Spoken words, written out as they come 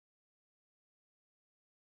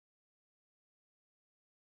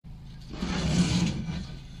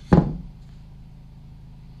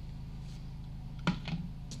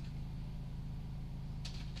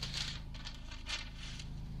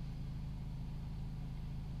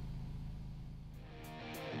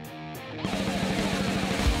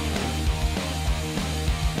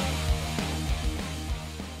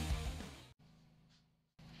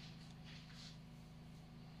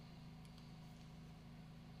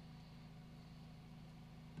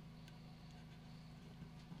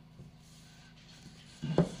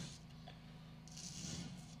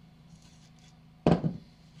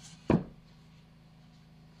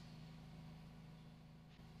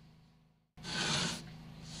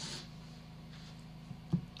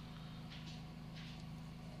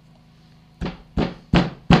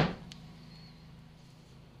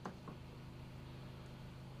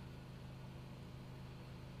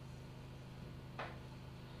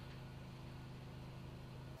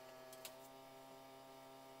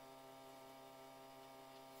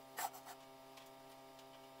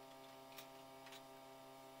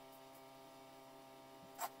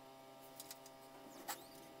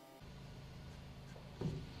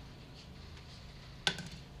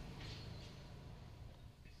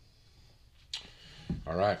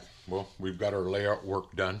All right, well, we've got our layout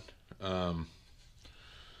work done.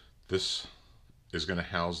 This is going to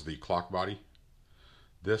house the clock body.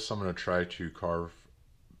 This I'm going to try to carve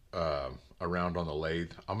around on the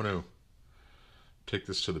lathe. I'm going to take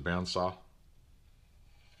this to the bandsaw,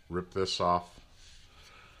 rip this off,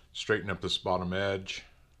 straighten up this bottom edge,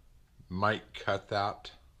 might cut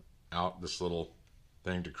that out, this little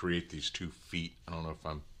thing, to create these 2 feet. I don't know if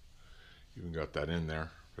I'm even got that in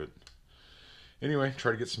there, but anyway,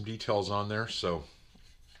 try to get some details on there. So,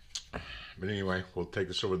 but anyway, we'll take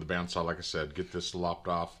this over to the bandsaw, like I said, get this lopped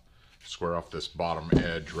off, square off this bottom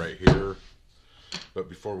edge right here. But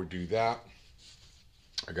before we do that,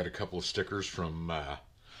 I got a couple of stickers from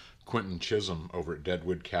Quentin Chisholm over at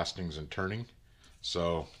Deadwood Castings and Turning.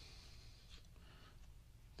 So,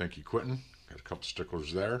 thank you, Quentin. Got a couple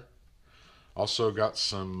stickers there. Also got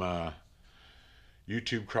some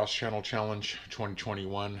YouTube Cross Channel Challenge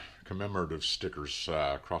 2021 commemorative stickers,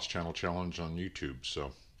 Cross Channel Challenge on YouTube.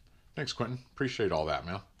 So, thanks, Quentin. Appreciate all that,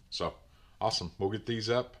 man. So, awesome. We'll get these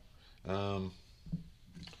up.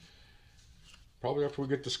 Probably after we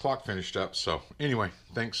get this clock finished up. So anyway,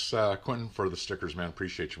 thanks Quentin for the stickers, man.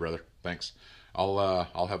 Appreciate you, brother. Thanks.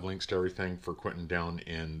 I'll have links to everything for Quentin down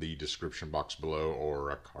in the description box below, or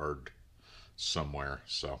a card somewhere.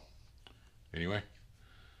 So anyway,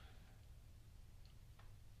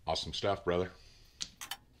 awesome stuff, brother.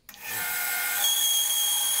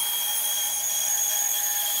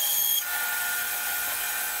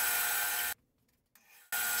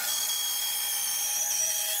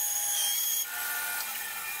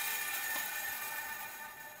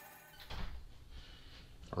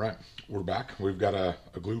 All right, we're back. We've got a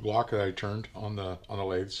glue block that I turned on the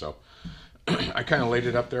lathe, so I kind of laid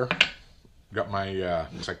it up there. Got my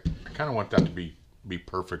it's like I kind of want that to be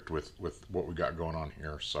perfect with what we got going on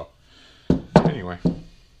here. So anyway,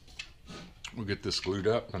 we'll get this glued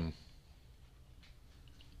up and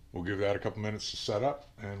we'll give that a couple minutes to set up,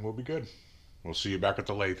 and we'll be good. We'll see you back at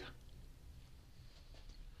the lathe.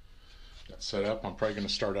 Got set up. I'm probably going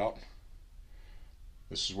to start out.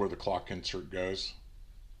 This is where the clock insert goes.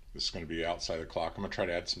 This is going to be outside the clock. I'm going to try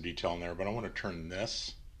to add some detail in there, but I want to turn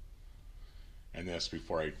this and this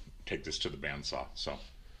before I take this to the bandsaw. So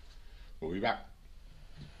we'll be back.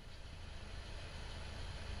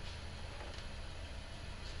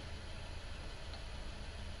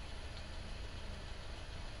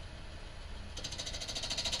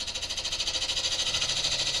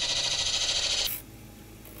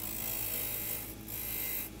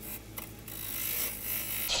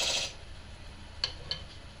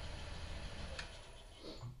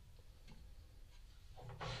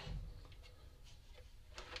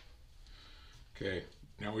 Okay,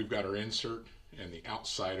 now we've got our insert and the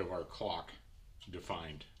outside of our clock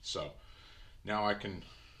defined. So now I can,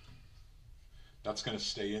 that's going to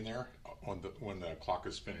stay in there on when the clock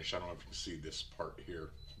is finished. I don't know if you can see this part here,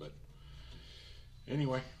 but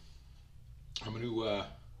anyway, I'm going to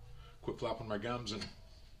quit flapping my gums and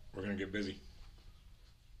we're going to get busy.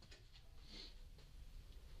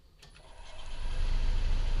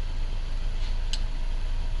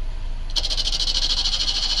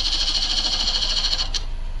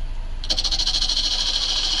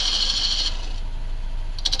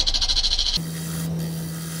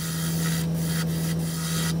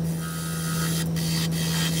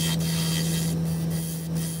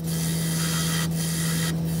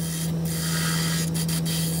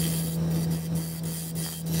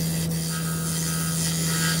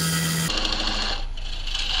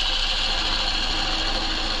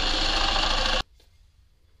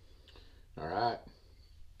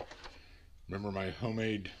 Remember my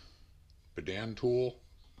homemade Badan tool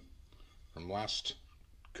from last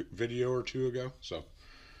video or 2 ago? So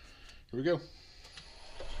here we go.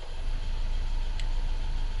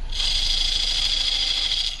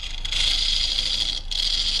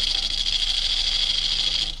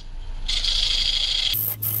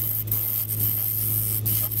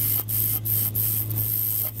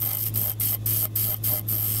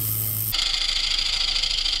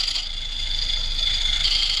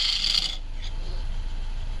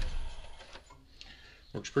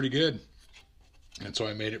 Works pretty good, and so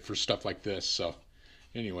I made it for stuff like this. So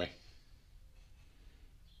anyway,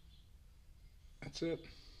 that's it.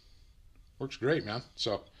 Works great, man.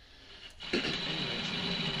 So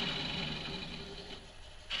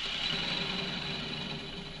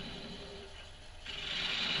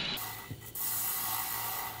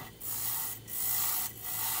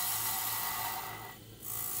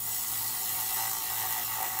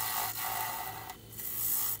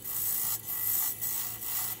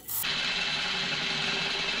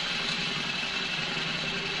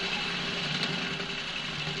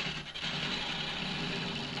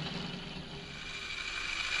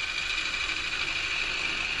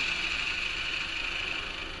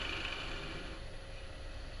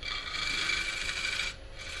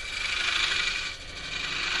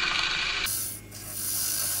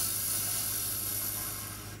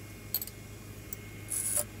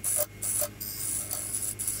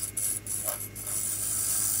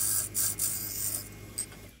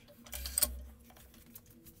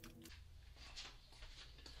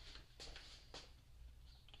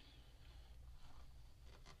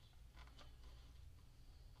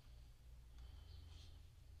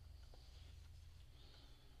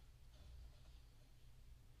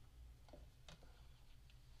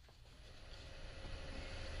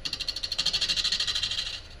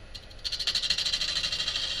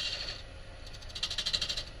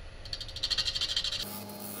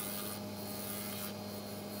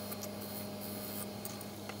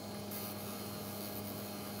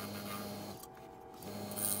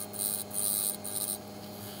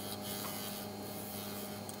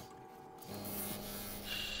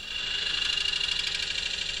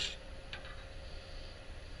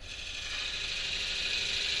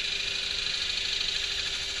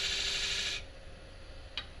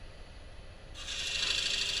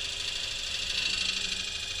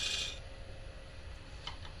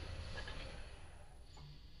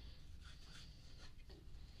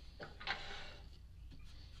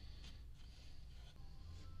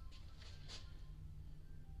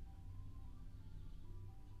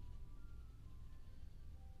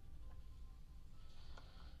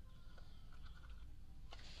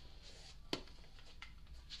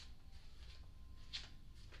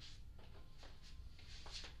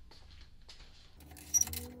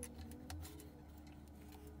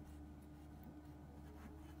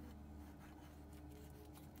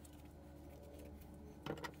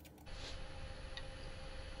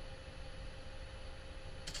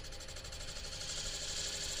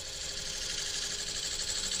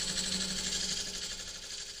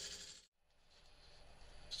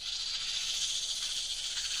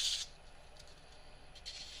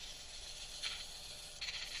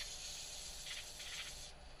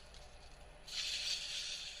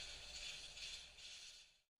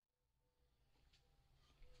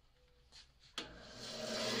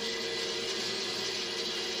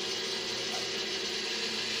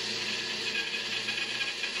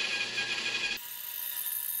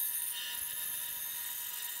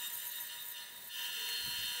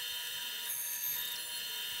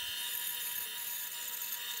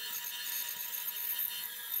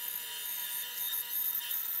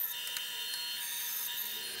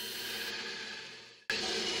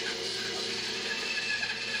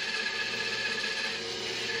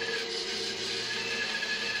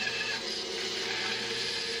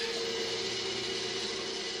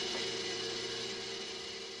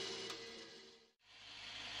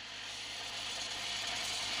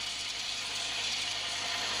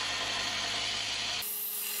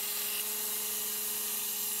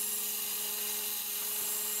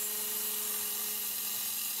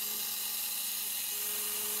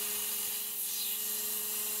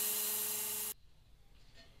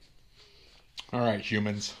All right,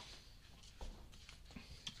 humans.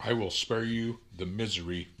 I will spare you the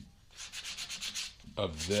misery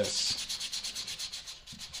of this.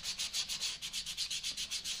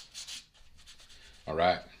 All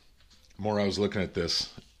right. The more I was looking at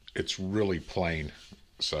this, it's really plain.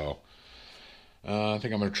 So I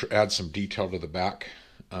think I'm going to add some detail to the back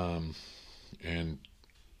and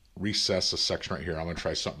recess a section right here. I'm going to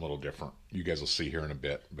try something a little different. You guys will see here in a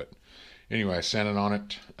bit. But anyway, I sanded on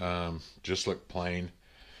it. Just looked plain.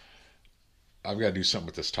 I've got to do something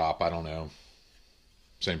with this top. I don't know.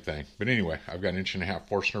 Same thing. But anyway, I've got an 1.5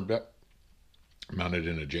 Forstner bit mounted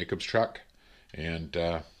in a Jacobs truck. And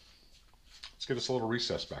let's give us a little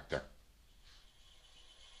recess back there.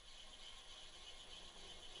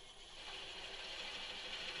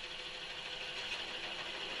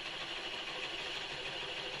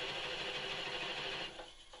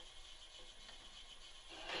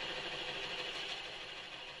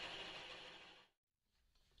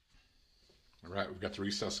 All right, we've got the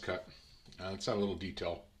recess cut. Let's add a little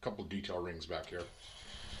detail, a couple of detail rings back here.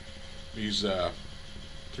 Use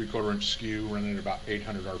 3/4 inch skew running at about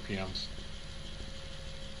 800 RPMs,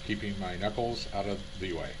 keeping my knuckles out of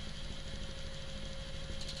the way.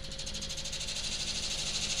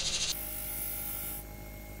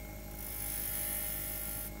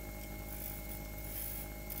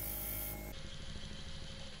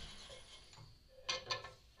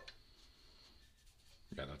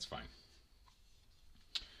 Yeah, that's fine.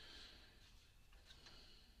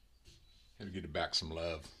 Had to get it back some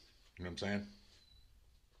love. You know what I'm saying?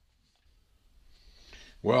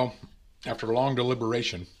 Well, after long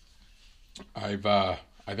deliberation, I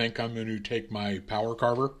think I'm going to take my power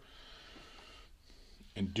carver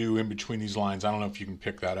and do in between these lines. I don't know if you can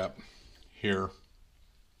pick that up here.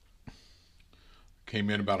 Came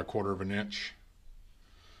in about 1/4 inch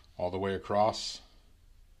all the way across.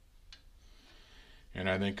 And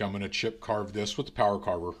I think I'm going to chip carve this with the power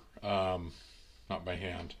carver. Not by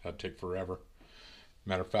hand. That'd take forever.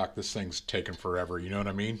 Matter of fact, this thing's taken forever. You know what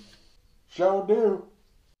I mean? Sure do.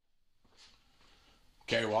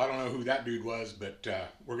 Okay, well, I don't know who that dude was, but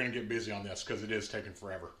we're going to get busy on this because it is taking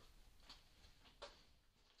forever.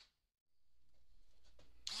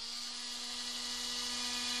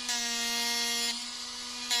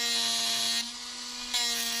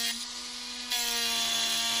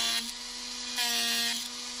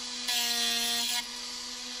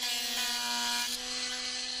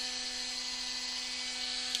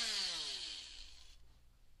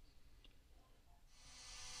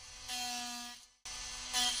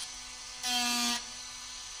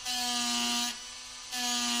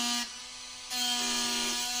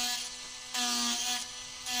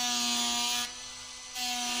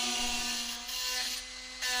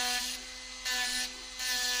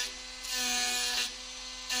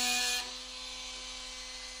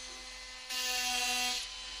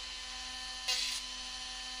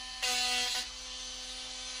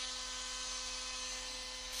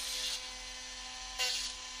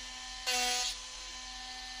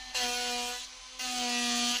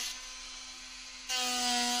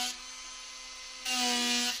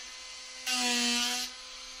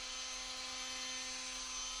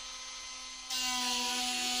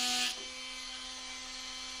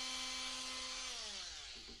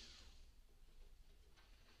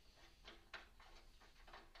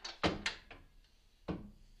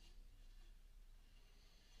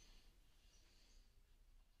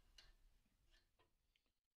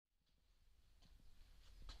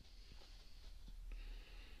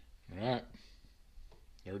 All right.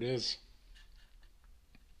 There it is.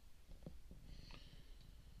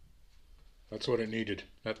 That's what it needed.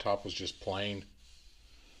 That top was just plain.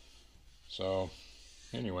 So,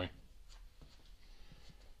 anyway.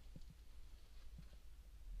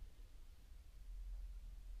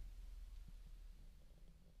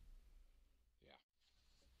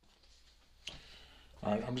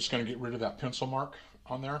 All right, I'm just going to get rid of that pencil mark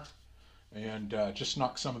on there and just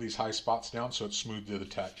knock some of these high spots down so it's smooth to the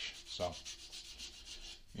touch. So,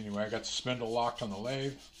 anyway, I got the spindle locked on the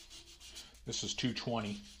lathe. This is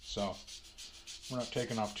 220, so we're not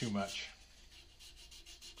taking off too much.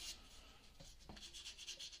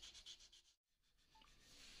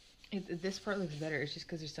 This part looks better. It's just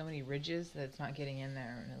because there's so many ridges that it's not getting in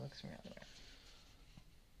there, and it looks really weird.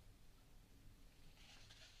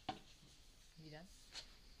 You done?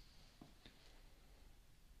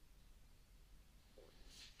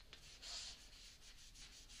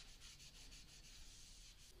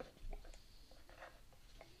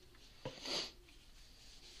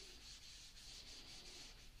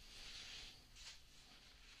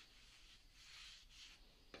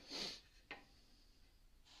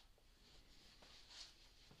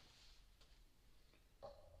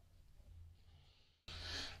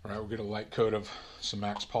 All right, we'll get a light coat of some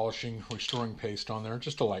Max Polishing Restoring Paste on there.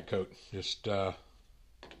 Just a light coat. Just,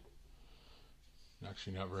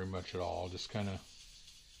 actually not very much at all. Just kind of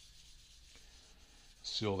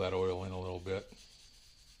seal that oil in a little bit.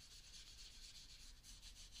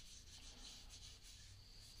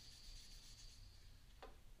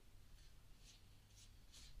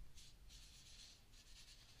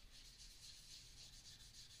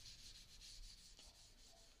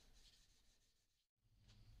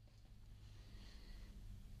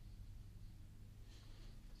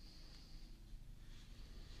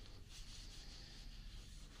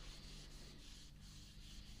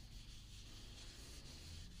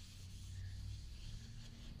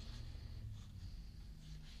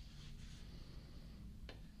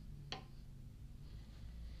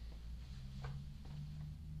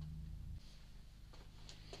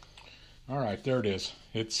 All right, there it is.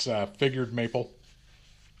 It's figured maple.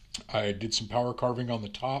 I did some power carving on the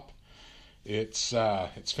top. It's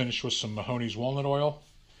finished with some Mahoney's walnut oil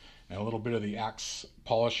and a little bit of the Axe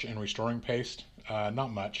Polish and Restoring Paste. Not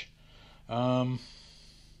much.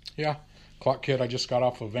 Yeah, clock kit I just got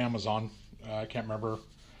off of Amazon. I can't remember.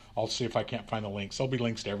 I'll see if I can't find the links. There'll be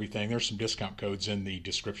links to everything. There's some discount codes in the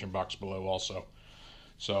description box below also.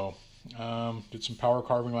 So, did some power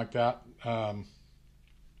carving like that.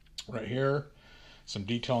 Right here, some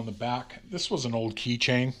detail on the back. This was an old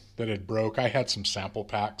keychain that had broke. I had some sample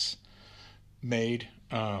packs made.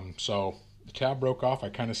 So the tab broke off. I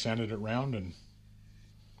kind of sanded it around and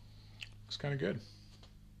looks kind of good.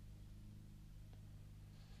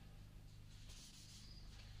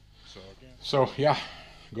 So yeah,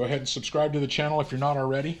 go ahead and subscribe to the channel if you're not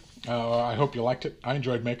already. I hope you liked it. I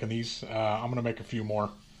enjoyed making these. I'm going to make a few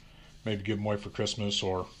more. Maybe give them away for Christmas,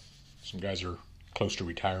 or some guys are close to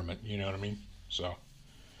retirement. You know what I mean? So,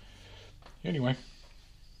 anyway,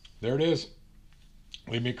 there it is.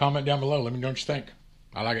 Leave me a comment down below. Let me know what you think.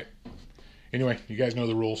 I like it. Anyway, you guys know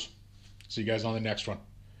the rules. See you guys on the next one.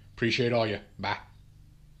 Appreciate all you. Bye.